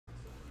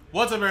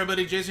What's up,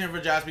 everybody? Jason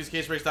here for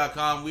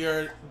JaspysCaseBreaks.com. We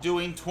are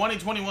doing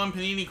 2021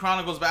 Panini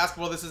Chronicles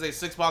basketball. This is a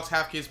 6-box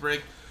half case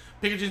break.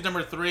 Pikachu's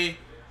number 3.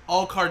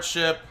 All card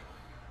ship.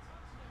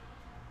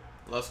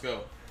 Let's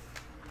go.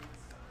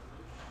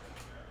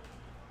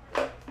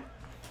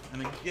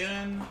 And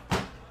again,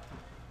 I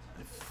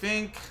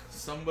think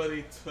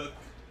somebody took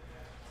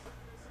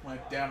my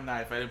damn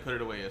knife. I didn't put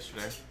it away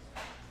yesterday.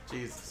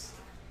 Jesus.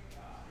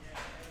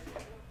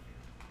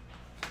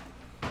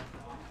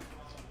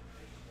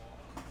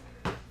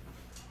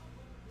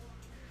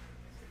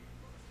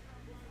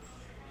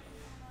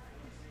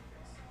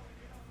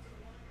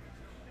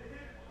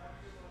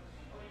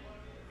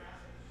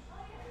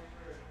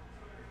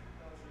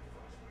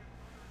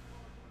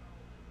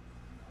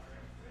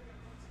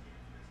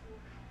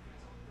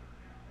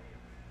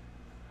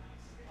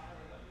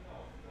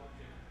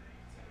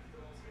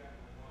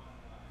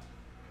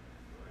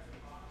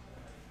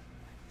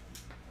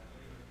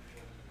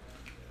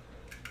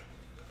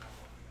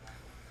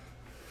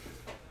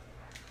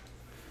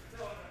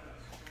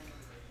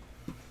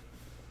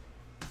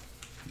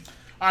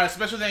 Alright,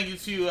 special thank you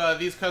to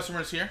these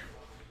customers here.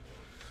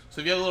 So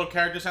if you have a little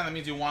character sign, that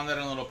means you won that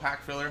in a little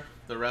pack filler.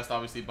 The rest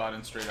obviously bought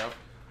in straight up.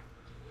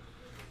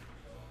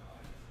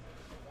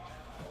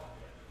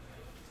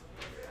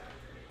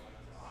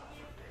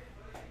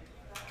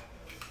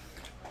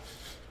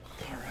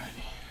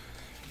 Alrighty.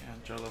 Yeah,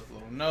 Joe left a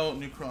little note.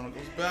 New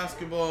Chronicles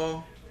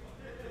basketball.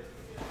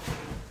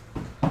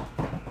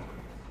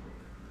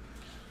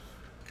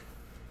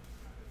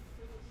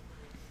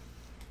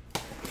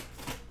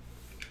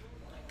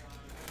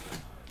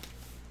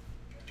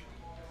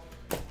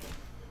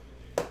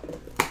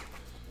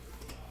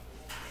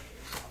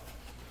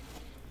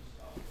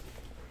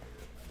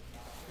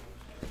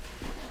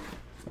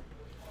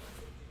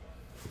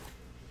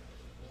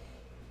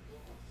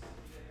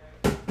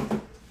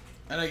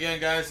 And again,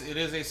 guys, it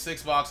is a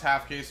 6-box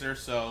half caser,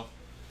 so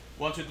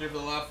 1, 2, 3 for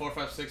the left, 4,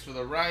 5, 6 for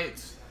the right.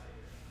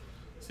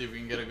 See if we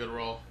can get a good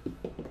roll.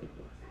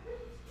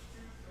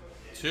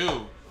 2,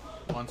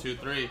 1, 2,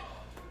 3.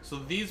 So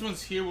these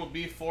ones here will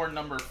be for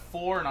number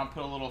 4, and I'll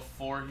put a little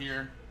 4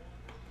 here.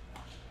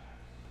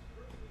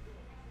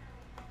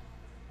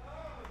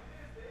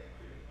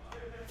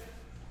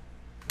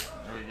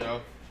 There we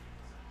go.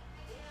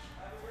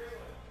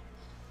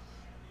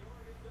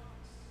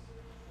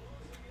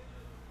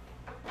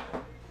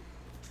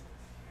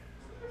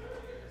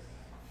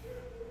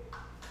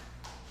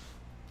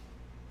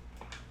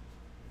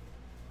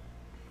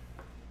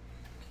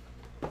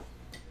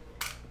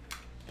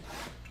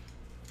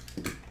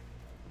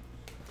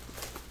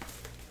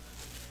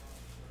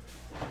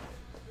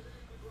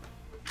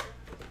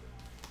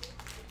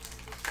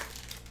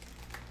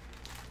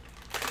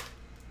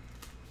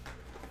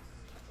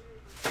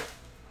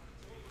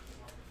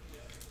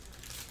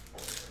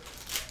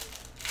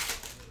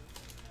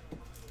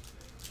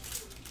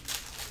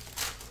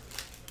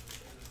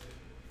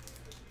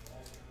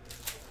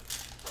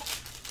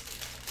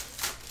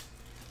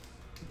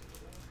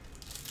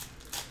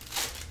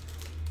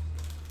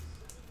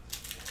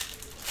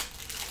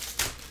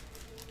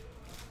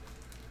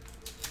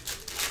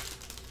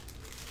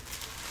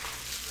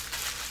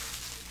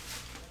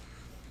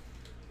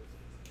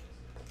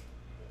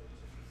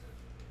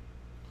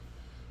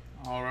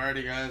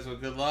 Alrighty, guys, well,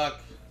 good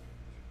luck.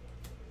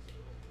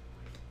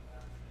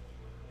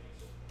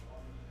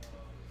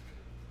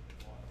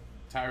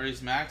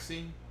 Tyrese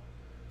Maxey,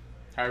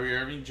 Kyrie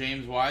Irving,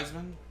 James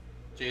Wiseman,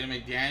 Jaden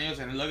McDaniels,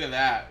 and look at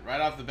that.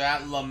 Right off the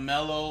bat,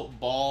 LaMelo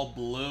Ball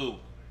Blue.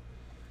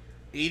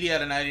 80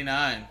 out of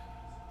 99.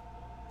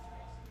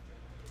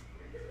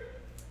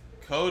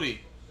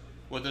 Cody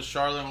with the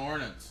Charlotte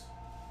Hornets.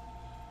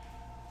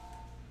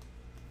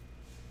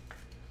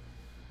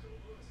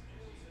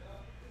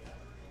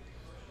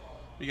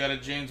 We got a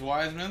James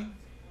Wiseman.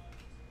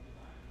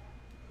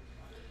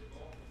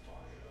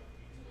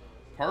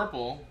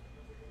 Purple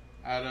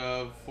out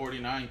of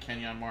 49,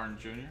 Kenyon Martin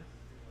Jr.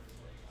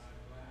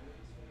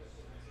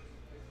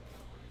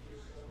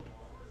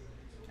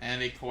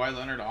 And a Kawhi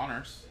Leonard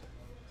honors.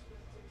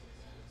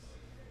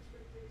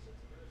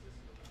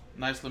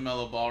 Nice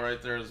LaMelo Ball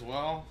right there as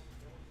well.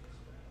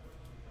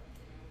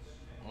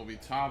 Obi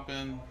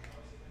Toppin.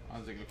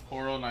 Isaac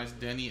Okoro. Nice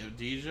Denny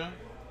Avdija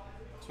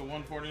to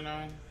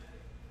 149.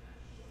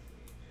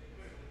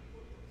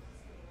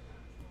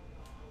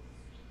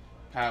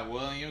 Pat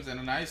Williams, and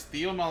a nice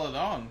Theo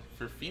Maledon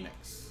for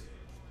Phoenix.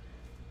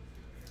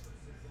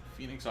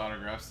 Phoenix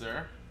autographs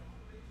there.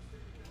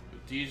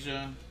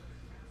 Avdija.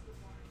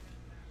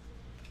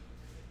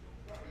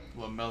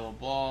 LaMelo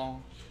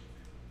Ball.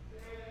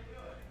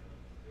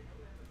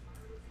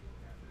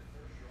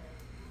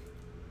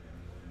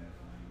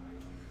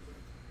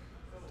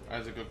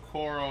 Isaac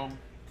Okoro.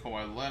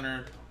 Kawhi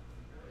Leonard.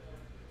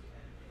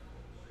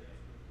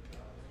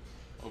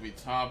 Obi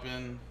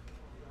Toppin.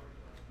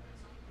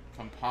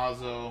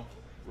 Campazzo,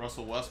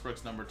 Russell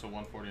Westbrook's number to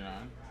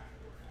 149.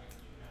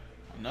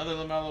 Another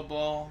LaMelo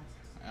Ball,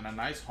 and a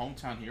nice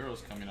Hometown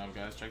Heroes coming up,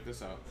 guys. Check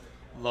this out.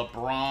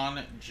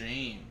 LeBron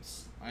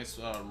James. Nice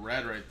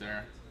red right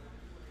there.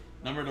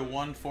 Number to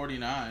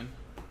 149.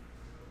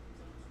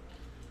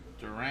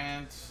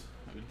 Durant,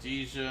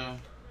 Odija,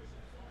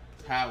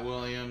 Pat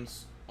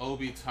Williams,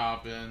 Obi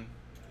Toppin,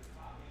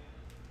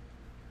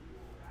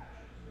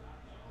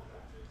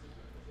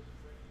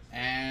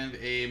 and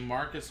a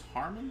Marcus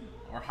Harmon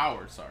or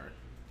Howard, sorry,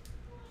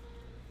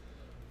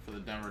 for the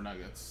Denver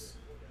Nuggets.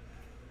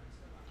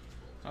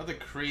 Not the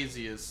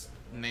craziest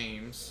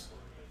names.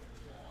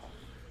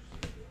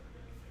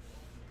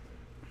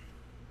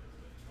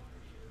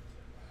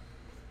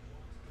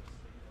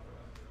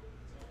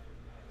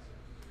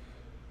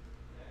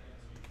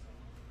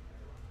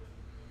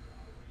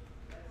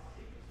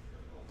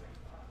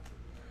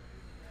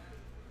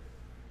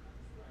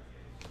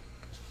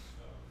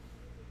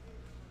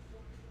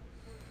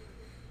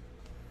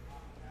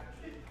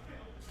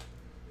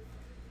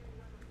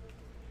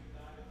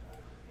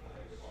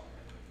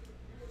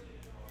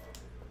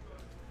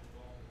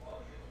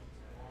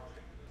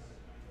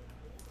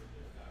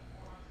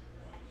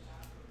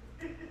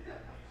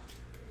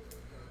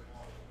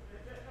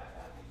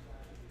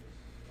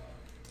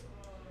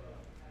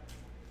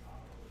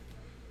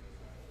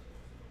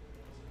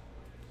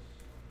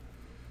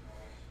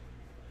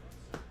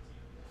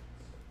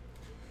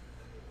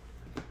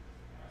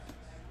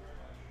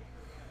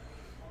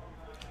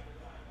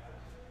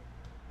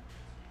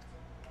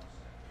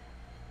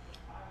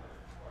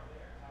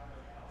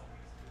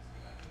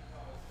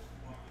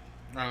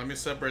 Alright, let me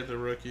separate the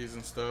rookies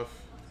and stuff.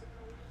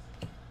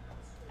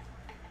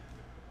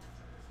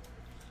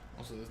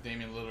 Also, this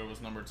Damian Lillard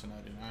was numbered to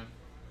 99.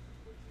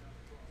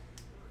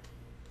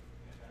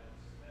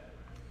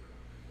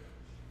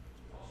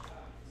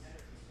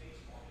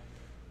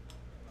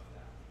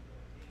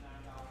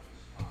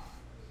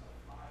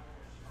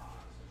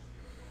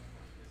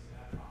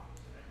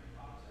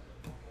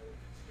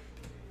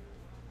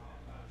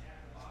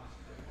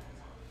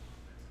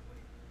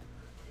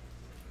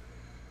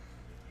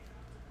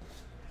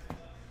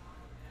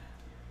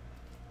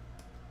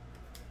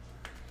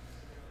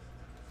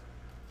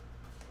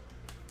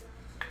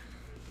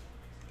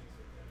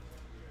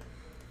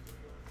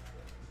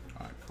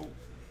 Cool.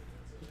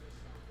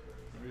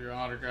 Your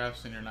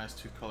autographs and your nice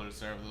two colors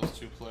there with those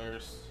two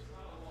players.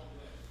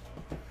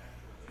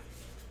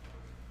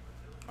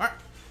 Alright.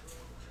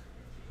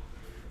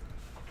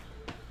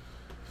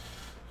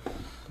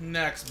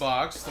 Next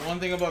box. The one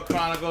thing about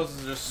Chronicles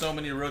is there's so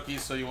many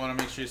rookies, so you want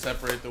to make sure you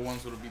separate the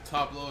ones that will be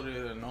top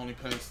loaded and only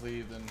penny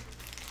sleeved and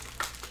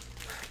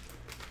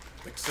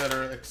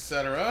etc.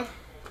 etc.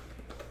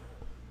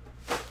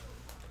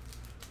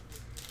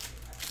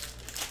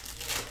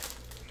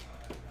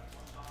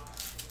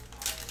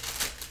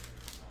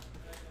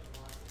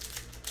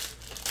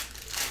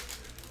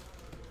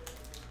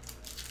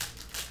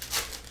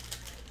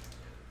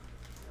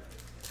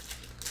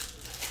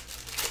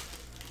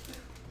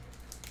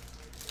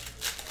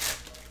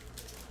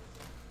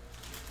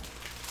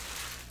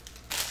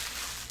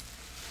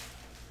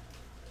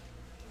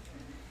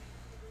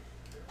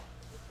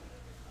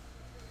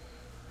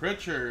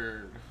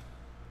 Pritchard,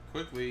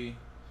 quickly,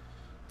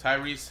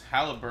 Tyrese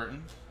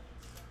Halliburton,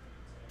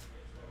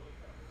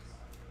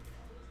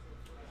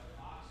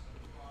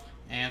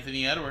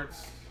 Anthony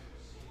Edwards,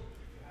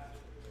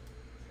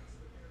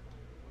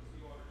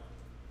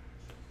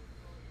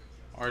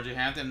 RJ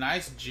Hampton,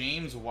 nice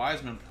James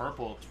Wiseman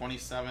purple,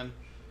 27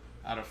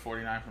 out of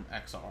 49 from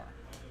XR.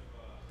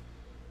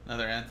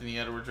 Another Anthony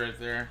Edwards right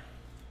there.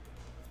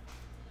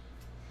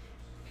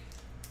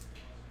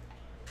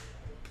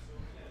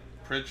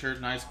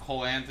 Pritchard, nice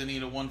Cole Anthony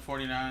to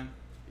 149.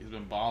 He's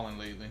been balling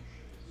lately.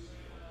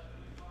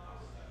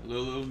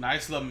 Lulu,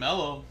 nice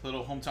LaMelo,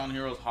 little Hometown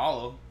Heroes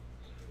hollow.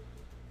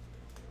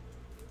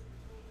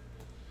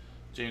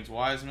 James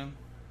Wiseman.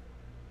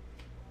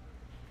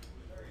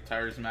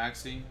 Tyrese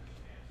Maxey,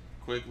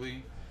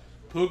 quickly.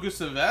 Puka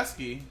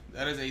Savesky,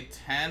 that is a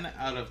 10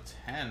 out of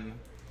 10.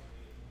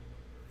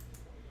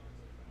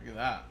 Look at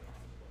that.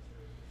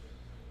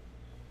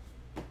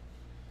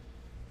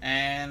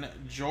 And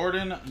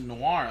Jordan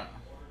Nwora,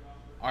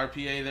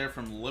 RPA there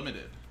from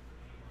Limited.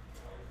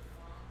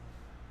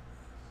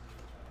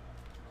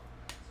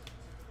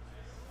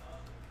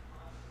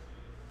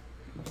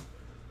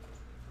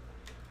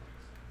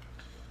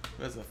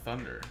 That's a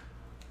Thunder.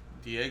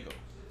 Diego.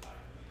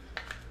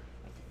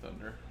 That's a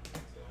Thunder.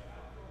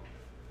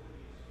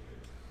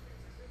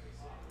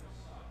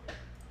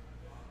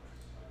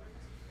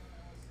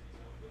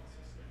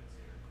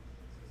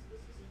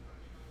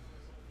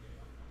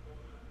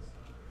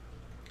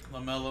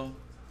 LaMelo.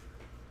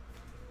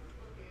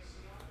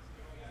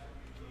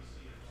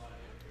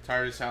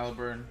 Tyrese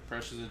Halliburton,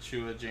 Precious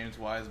Achiuwa, James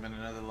Wiseman,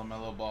 another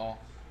LaMelo ball.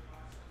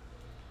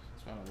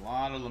 Spent a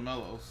lot of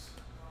LaMelos.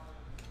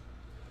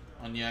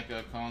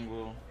 Onyeka,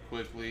 Kongwu,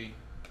 quickly.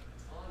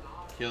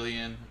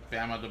 Killian,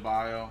 Bama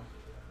Adebayo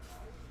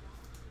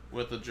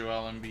with the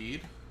Joel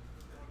Embiid.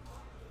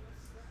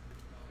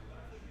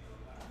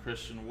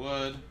 Christian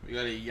Wood. We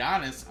got a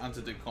Giannis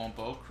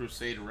Antetokounmpo,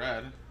 Crusade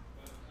Red.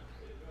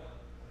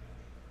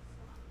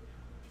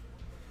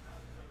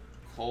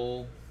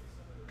 Cole.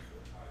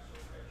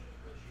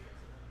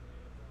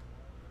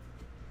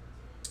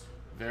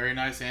 Very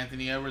nice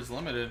Anthony Edwards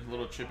limited.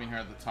 Little chipping here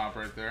at the top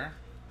right there.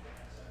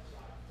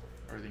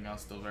 Everything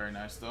else still very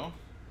nice though.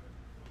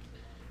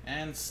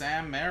 And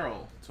Sam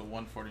Merrill to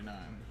 149.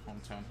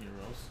 Hometown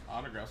Heroes.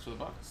 Autographs for the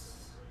Bucks.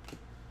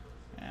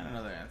 And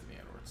another Anthony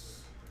Edwards.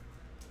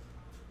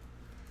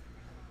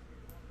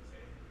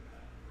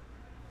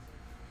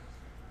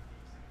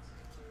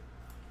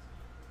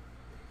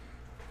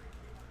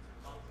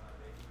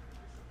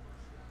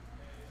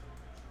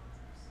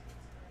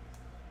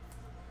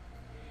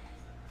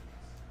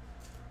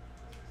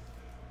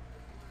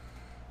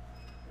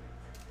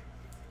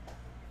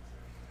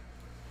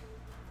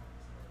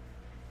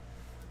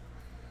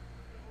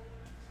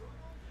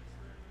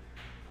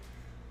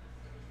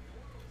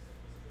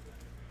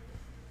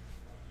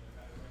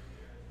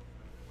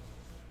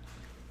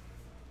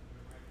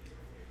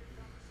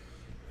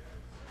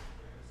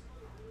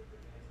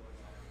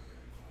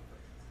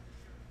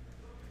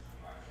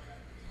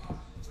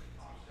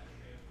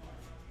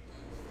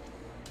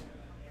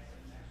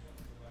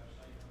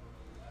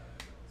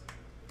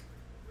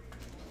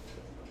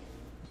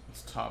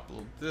 Top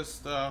load this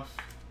stuff.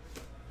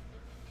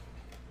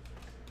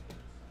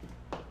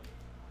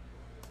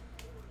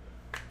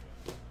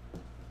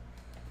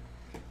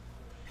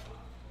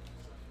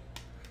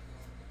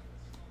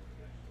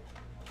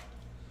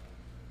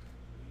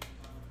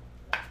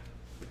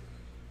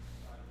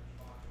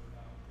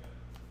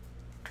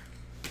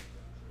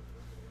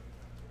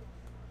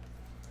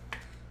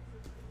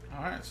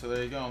 All right, so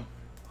there you go.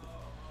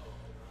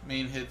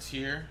 Main hits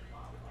here.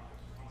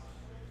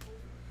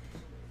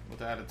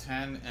 Out of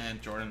 10 and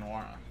Jordan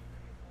Nwora.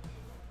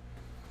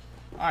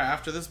 Alright,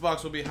 after this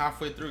box we'll be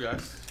halfway through,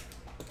 guys.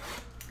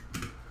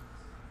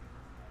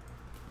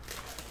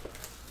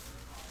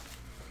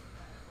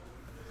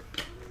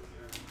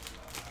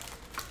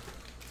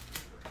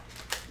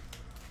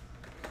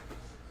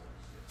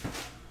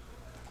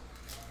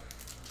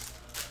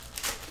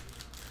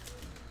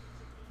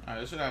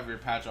 Alright, this should have your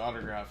patch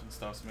autograph and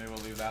stuff, so maybe we'll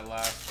leave that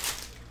last.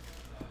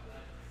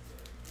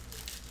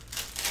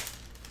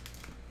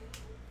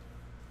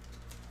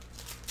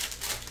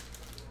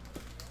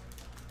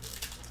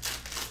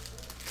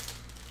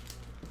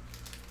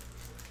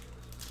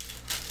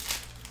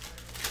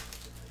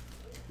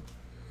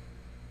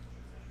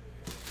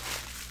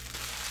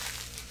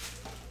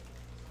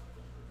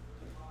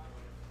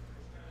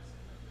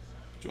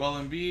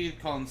 Joel Embiid,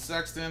 Colin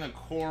Sexton,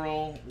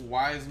 Okoro,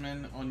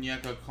 Wiseman,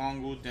 Onyeka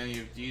Okongwu, Danny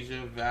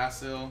Avdija,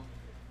 Vasil,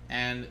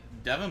 and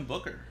Devin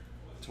Booker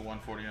to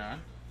 149.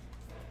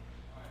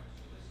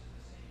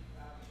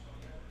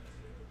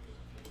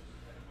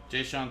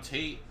 Jayshawn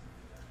Tate,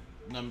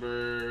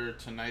 number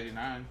to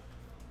 99.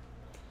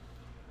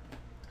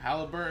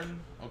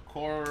 Halliburton,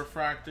 Okoro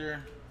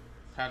refractor,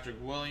 Patrick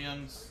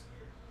Williams.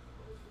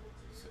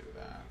 Save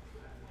that.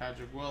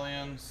 Patrick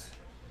Williams,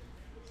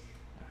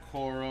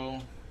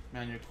 Okoro.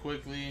 Manuel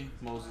Quickly,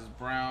 Moses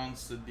Brown,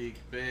 Sadiq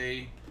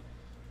Bey,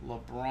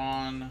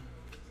 LeBron,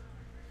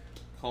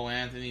 Cole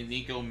Anthony,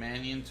 Nico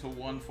Mannion to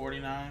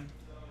 149.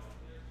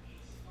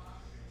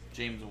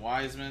 James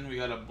Wiseman. We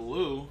got a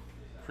blue,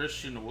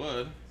 Christian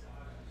Wood.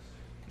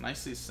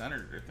 Nicely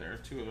centered right there.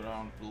 Two of it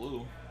on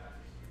blue.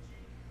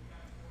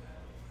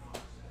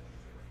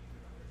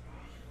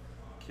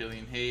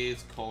 Killian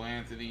Hayes, Cole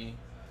Anthony,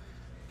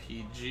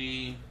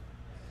 PG.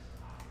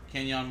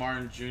 Kenyon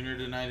Martin Jr.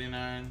 to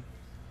 99.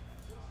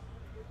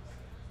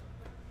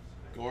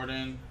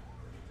 Gordon,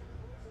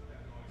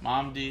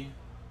 Mamdi,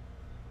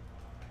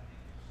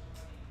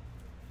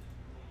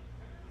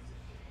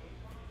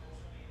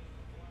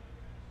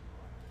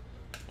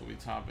 will be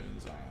topping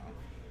Zion.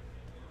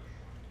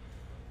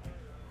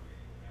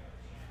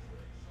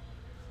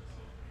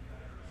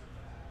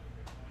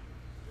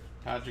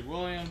 Patrick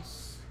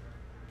Williams,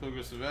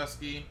 Puga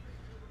Savesky,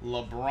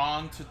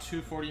 LeBron to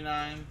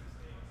 249.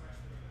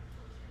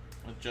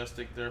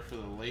 Majestic there for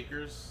the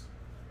Lakers.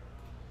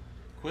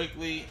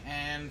 Quickly,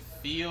 and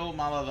Theo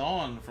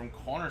Maladon from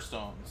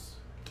Cornerstones.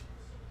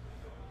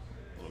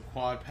 Little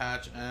quad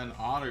patch and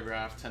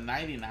autograph to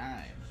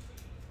 99.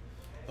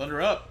 Thunder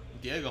up,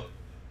 Diego.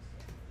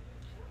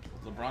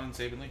 LeBron and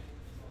Saban Lee.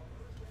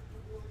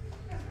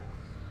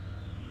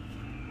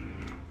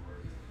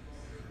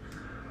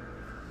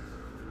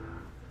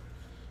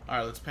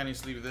 Alright, let's penny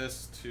sleeve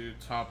this to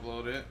top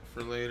load it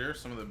for later.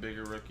 Some of the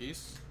bigger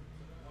rookies.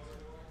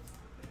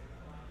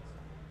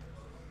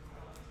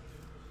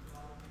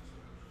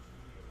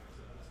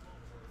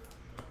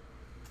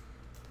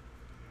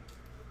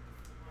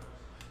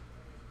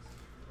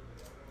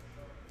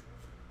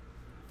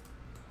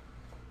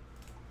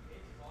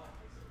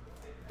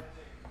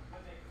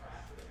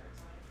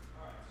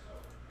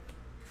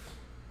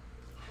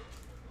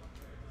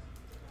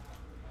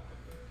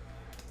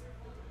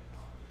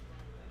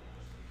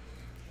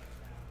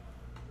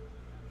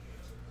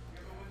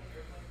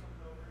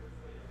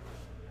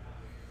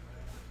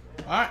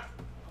 Alright,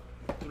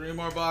 3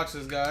 more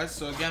boxes, guys.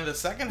 So again, the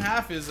second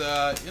half is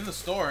in the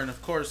store, and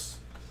of course,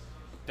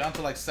 down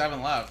to like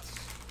 7 left.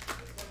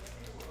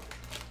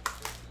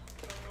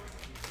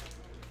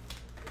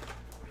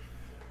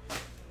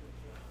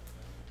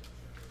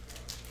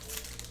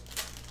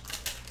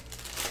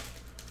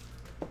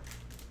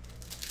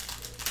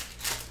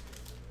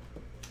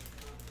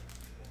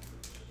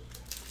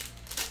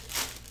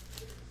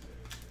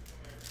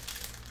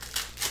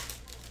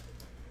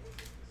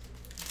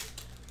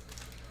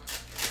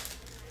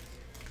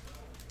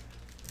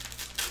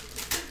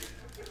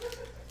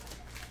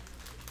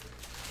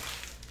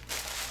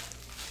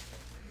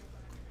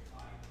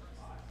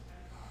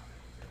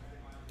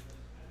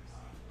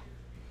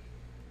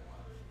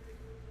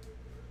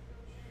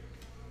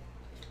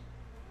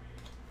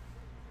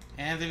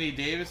 Anthony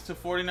Davis to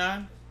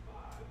 49.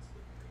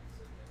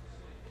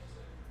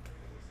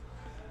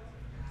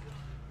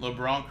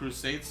 LeBron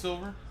Crusade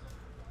silver.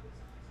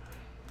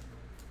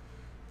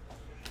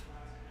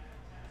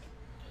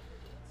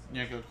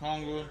 Nyeka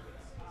Kongu.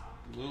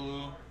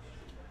 Lulu.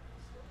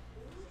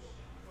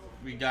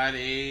 We got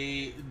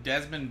a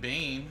Desmond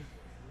Bain.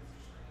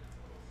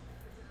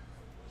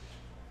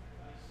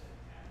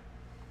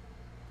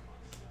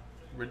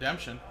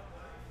 Redemption.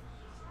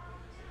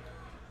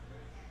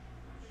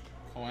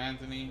 Cole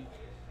Anthony.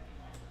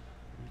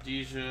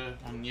 Deja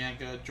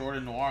Onyeka.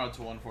 Jordan Noir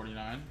to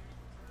 149.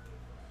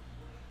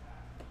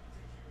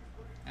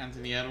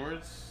 Anthony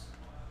Edwards.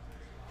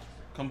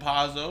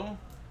 Compazzo.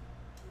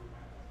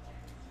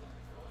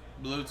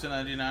 Blue to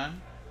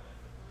 99.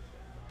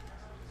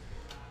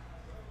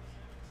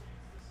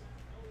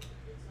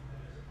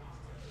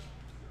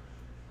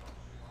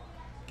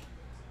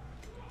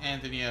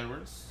 Anthony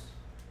Edwards.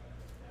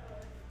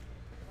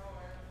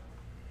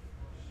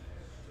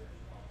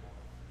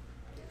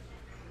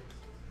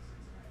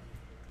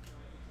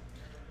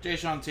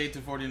 Jayshawn Tate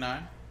to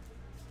 49.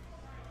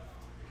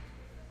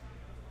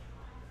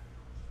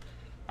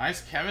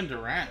 Nice Kevin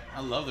Durant.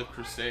 I love the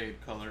Crusade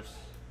colors.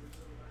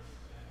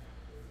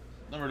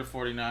 Number to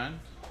 49.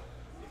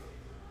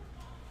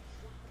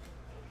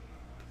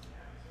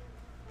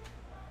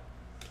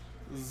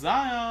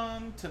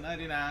 Zion to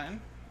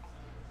 99.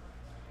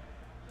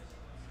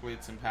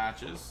 Weights and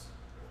patches.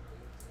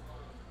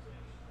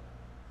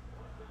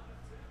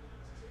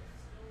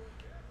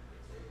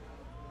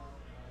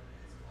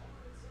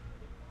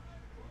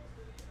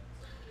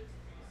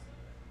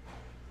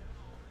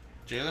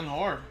 Jalen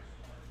Hoare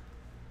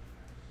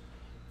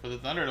for the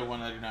Thunder to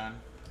 199.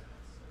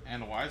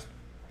 And Wiseman.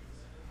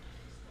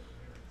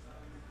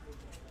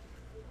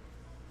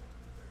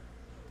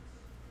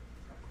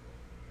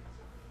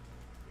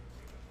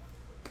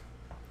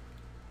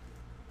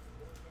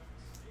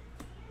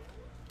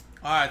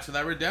 Alright, so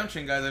that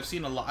redemption, guys, I've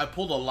seen a lot. I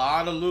pulled a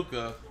lot of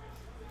Luka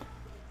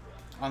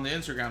on the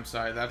Instagram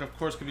side. That, of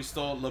course, could be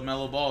still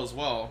LaMelo Ball as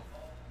well.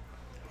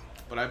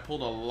 But I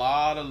pulled a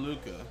lot of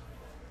Luka.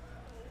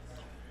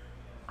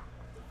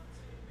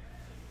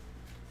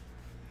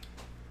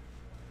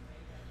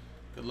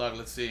 Good luck.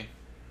 Let's see.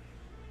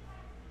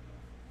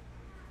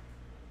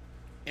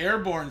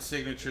 Airborne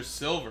signature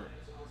silver.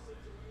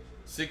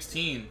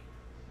 16.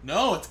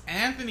 No, it's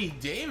Anthony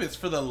Davis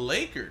for the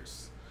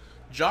Lakers.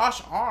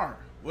 Josh R.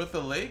 with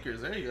the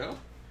Lakers. There you go.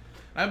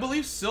 And I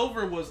believe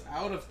silver was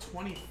out of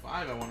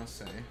 25, I want to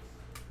say.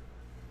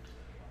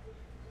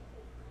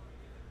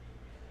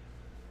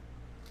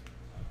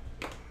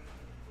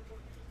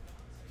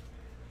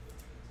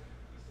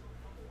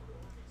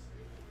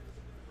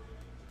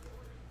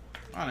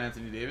 Come on,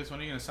 Anthony Davis. When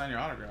are you going to sign your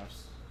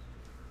autographs?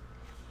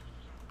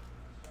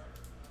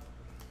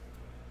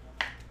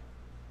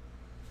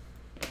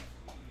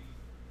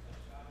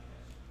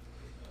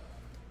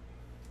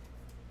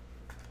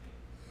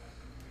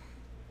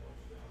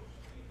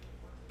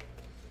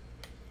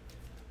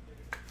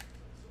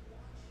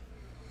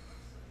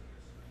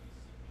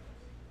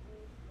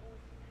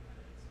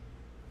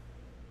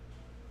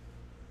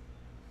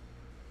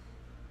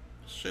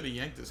 Should have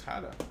yanked his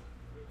hat out.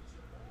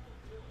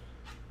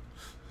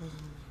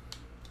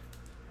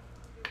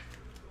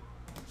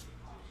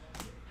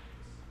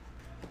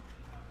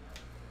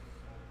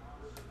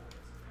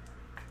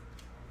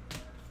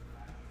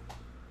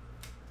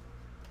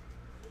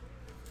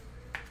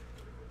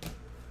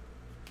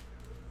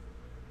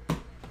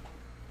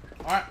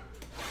 Alright,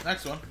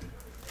 next one.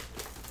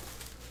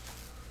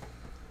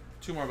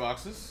 2 more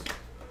boxes.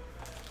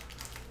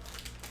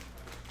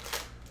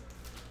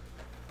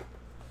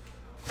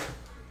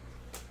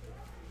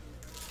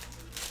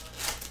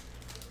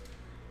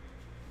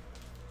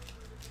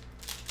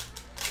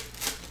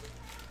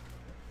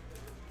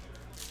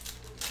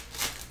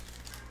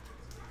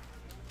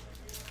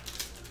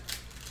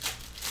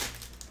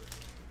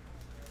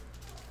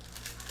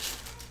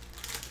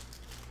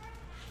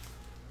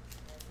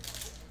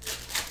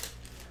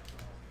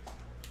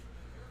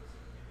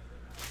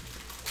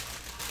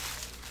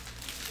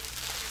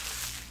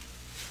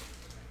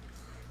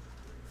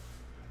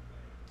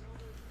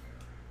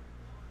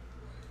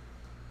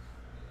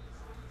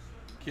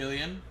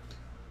 Killian.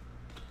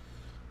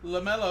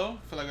 LaMelo.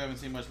 I feel like I haven't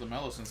seen much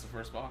LaMelo since the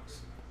first box.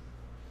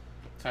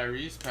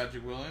 Tyrese,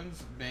 Patrick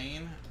Williams,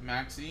 Bane,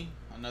 Maxey,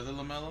 another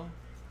LaMelo.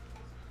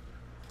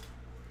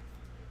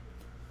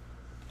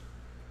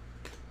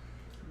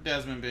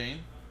 Desmond Bane.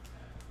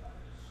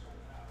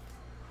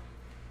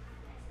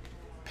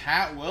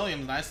 Pat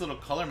Williams, nice little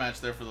color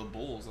match there for the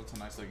Bulls. That's a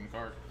nice looking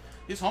card.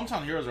 These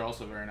hometown heroes are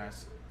also very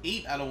nice.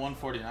 8 out of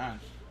 149.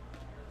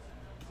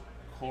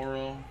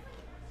 Coro,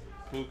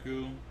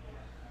 Puku.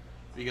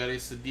 We got a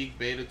Sadiq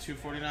Beta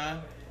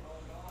 249.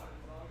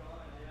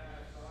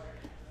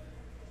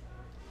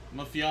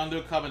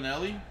 Mafiondo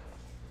Cabanelli.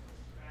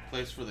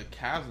 Plays for the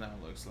Cavs now,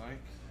 it looks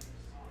like.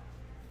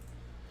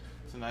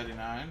 It's a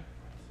 99.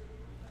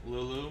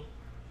 Lulu.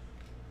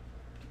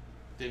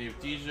 Danny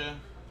Deja.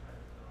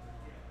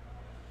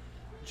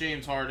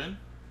 James Harden.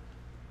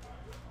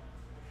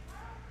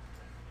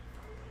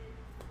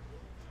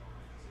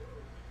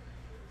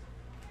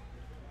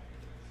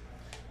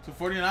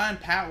 249,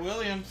 Pat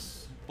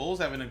Williams. Bulls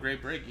having a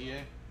great break,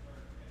 EA.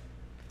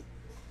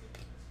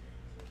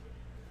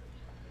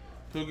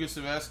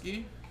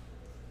 Puguseveski.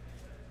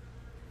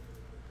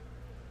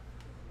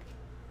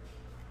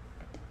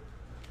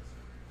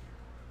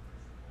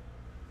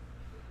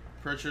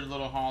 Pritchard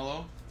Little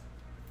Hollow.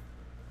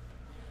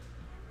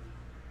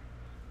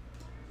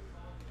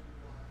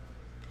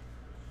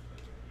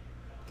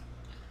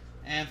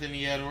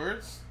 Anthony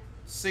Edwards.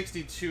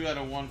 62 out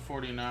of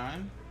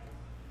 149.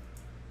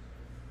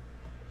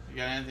 You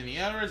got Anthony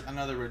Edwards,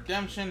 another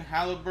redemption,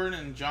 Halliburton,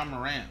 and John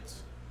Morant.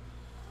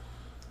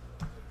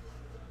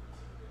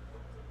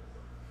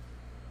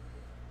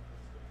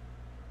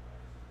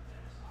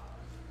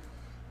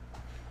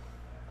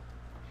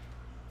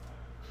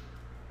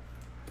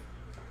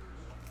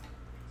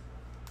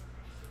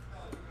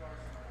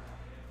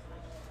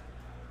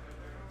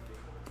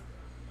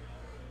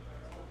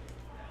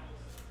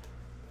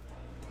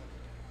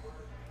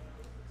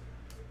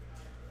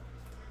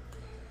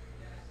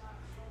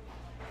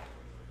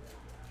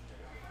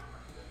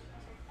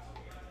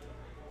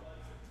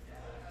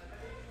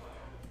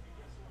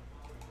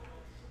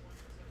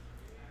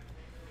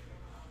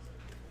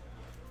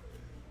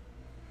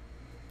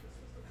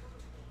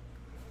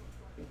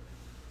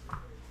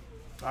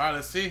 All right,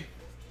 let's see.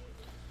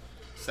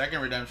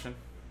 Second redemption.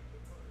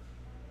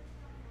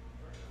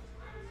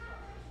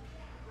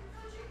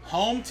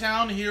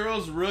 Hometown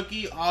Heroes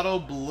rookie auto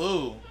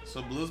blue.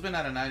 So blue's been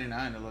out of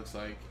 99, it looks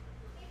like.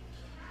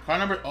 Card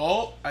number,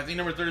 oh, I think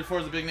number 34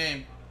 is a big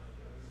name.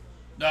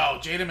 No,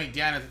 Jaden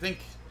McDaniels. I think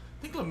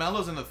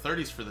LaMelo's in the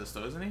 30s for this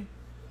though, isn't he?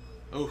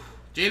 Oh,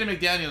 Jaden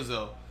McDaniels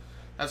though.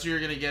 That's what you're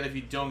gonna get if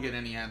you don't get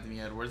any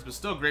Anthony Edwards, but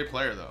still a great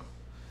player though.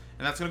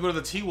 And that's gonna go to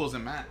the T-Wolves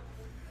and Matt.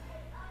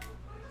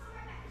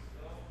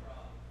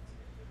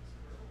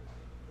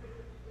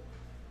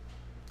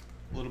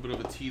 A little bit of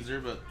a teaser,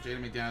 but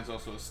Jaden McDaniels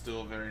also is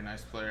still a very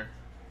nice player.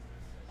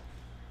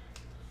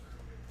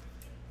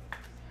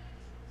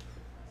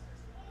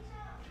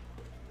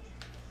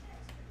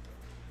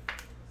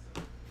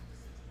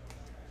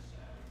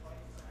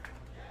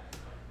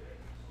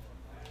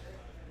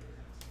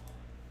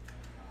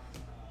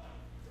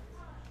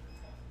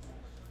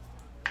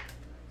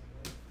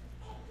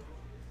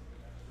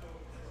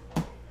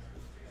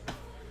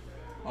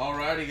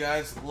 Alrighty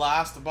guys,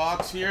 last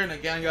box here, and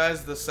again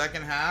guys, the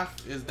second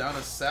half is down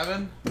to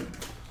 7.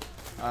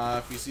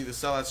 If you see the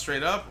sellout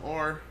straight up,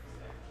 or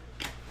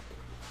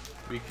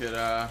we could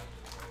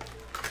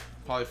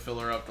probably fill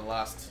her up the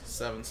last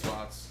 7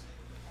 spots.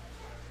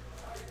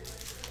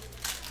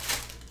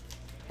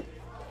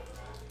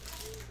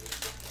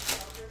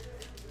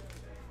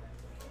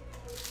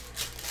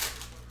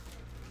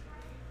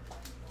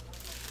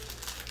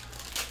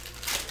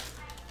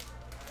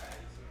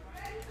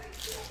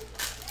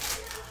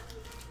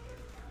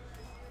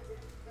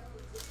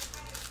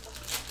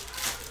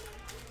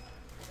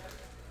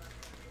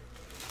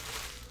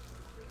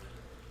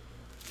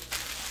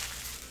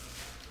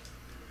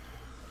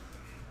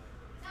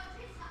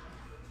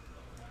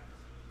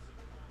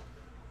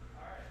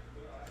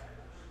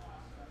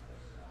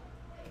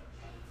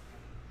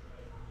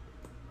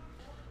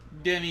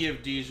 Denny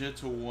of Deja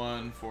to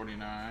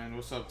 149.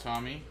 What's up,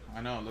 Tommy?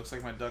 I know, it looks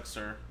like my Ducks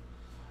are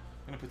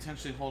going to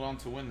potentially hold on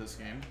to win this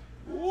game.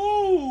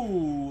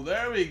 Ooh,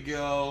 there we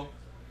go.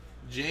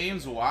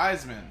 James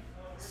Wiseman.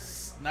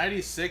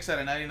 96 out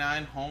of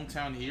 99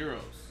 Hometown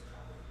Heroes.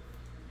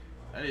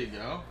 There you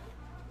go.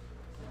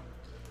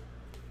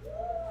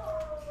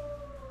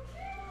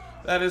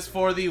 That is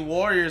for the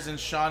Warriors and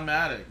Sean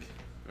Maddock.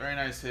 Very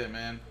nice hit,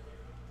 man.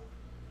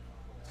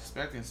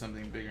 Expecting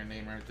something bigger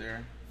name right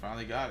there.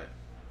 Finally got it.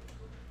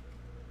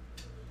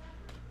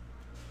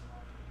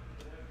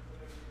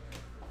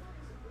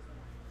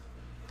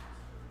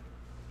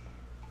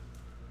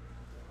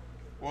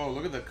 Whoa,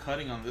 look at the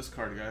cutting on this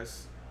card,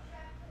 guys.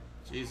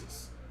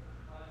 Jesus.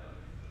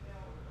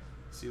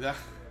 See that?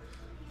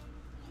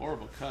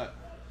 Horrible cut.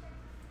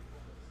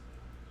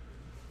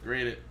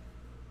 Grade it.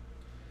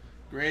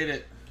 Grade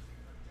it.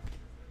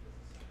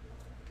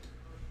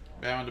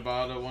 Bam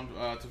Adebayo,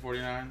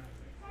 1/49.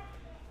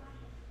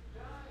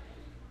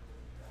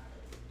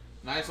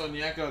 Nice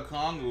Onyeka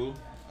Okongwu.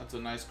 That's a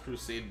nice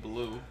Crusade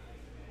blue.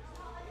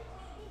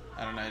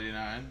 Out of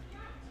 99.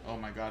 Oh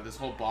my god, this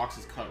whole box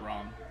is cut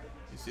wrong.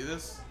 You see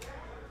this?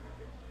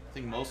 I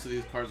think most of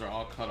these cards are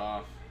all cut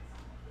off.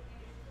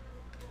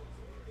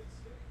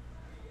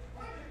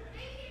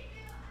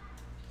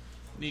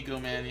 Nico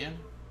Mannion.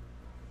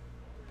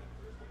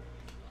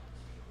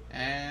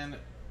 And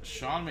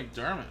Sean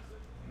McDermott.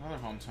 Another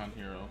Hometown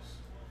Heroes.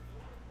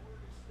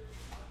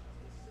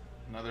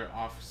 Another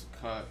off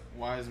cut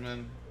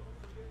Wiseman.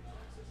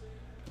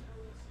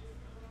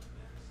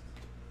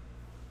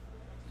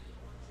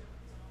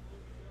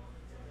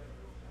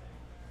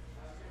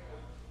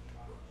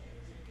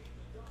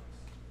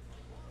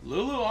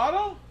 Lulu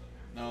auto?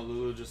 No,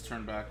 Lulu just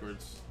turned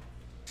backwards.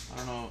 I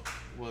don't know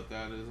what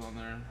that is on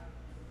there.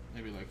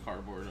 Maybe like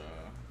cardboard,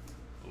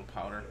 little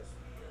powder.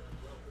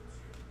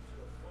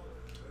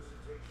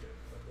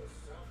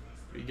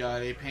 We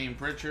got a Payne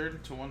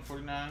Pritchard to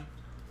 149.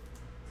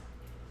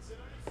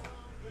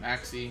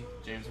 Maxey,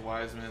 James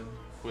Wiseman,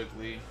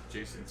 Quickly,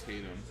 Jason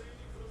Tatum.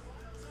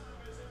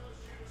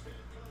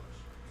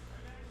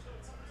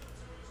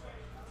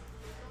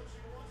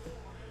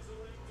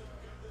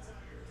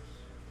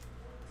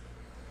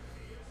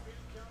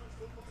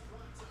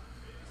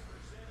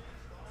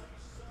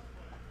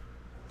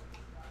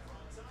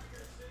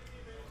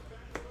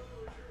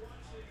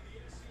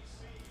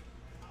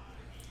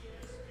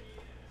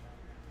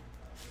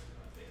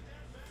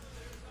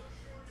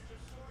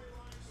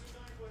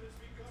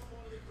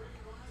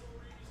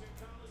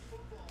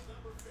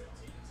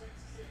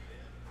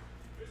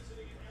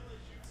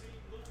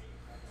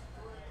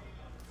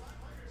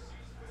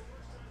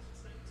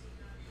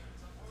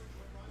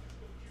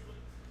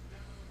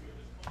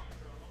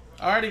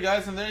 Alrighty,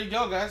 guys, and there you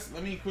go, guys.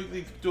 Let me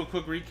quickly do a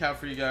quick recap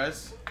for you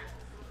guys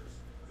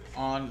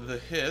on the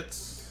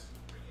hits.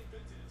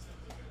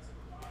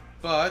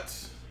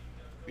 But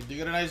we did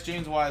get a nice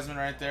James Wiseman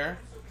right there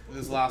in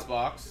this last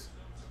box.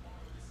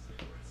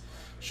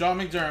 Sean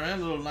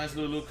McDermott, nice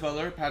little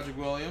color. Patrick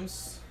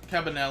Williams,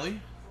 Cabanelli,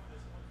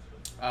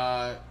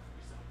 Patrick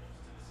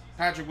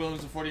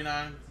Williams to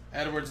 49.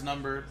 Edwards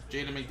numbered.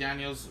 Jaden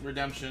McDaniels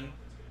redemption.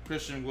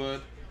 Christian Wood,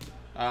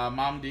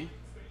 Mamdi.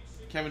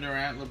 Kevin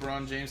Durant,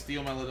 LeBron James,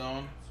 Theo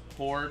Maledon,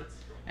 Horde,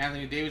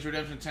 Anthony Davis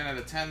redemption 10 out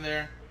of 10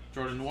 there.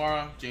 Jordan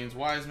Nwora, James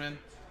Wiseman,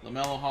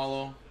 LaMelo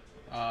Hollow,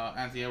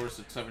 Anthony Edwards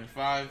to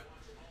 75.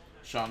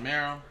 Sean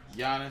Merrill,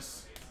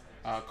 Giannis,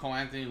 Cole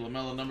Anthony,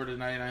 LaMelo numbered to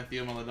 99,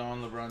 Theo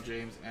Maledon, LeBron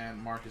James, and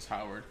Marcus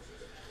Howard.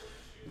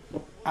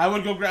 I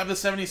would go grab the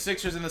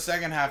 76ers in the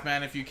second half,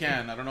 man, if you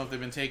can. I don't know if they've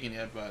been taken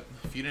yet, but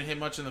if you didn't hit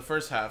much in the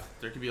first half,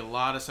 there could be a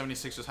lot of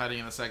 76ers hiding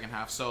in the second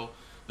half. So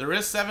there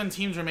is 7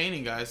 teams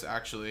remaining, guys,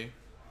 actually.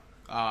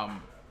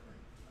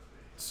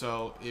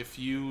 So if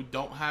you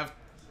don't have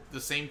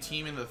the same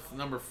team in the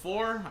number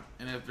 4,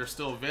 and if they're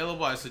still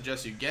available, I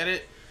suggest you get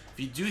it. If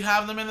you do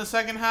have them in the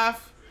second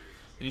half,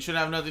 then you should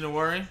have nothing to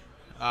worry.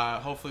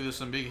 Hopefully there's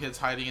some big hits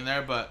hiding in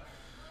there, but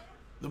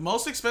the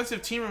most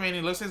expensive team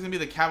remaining looks like it's going to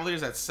be the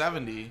Cavaliers at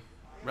 70.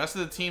 Rest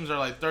of the teams are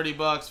like $30,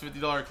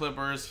 $50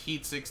 Clippers,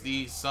 Heat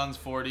 60, Suns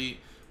 40,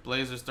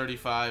 Blazers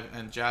 35,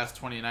 and Jazz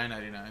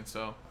 29.99.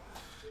 So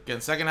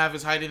again, second half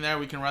is hiding there.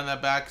 We can run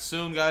that back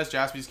soon, guys.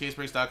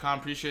 JaspysCaseBreaks.com.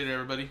 Appreciate it,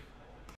 everybody.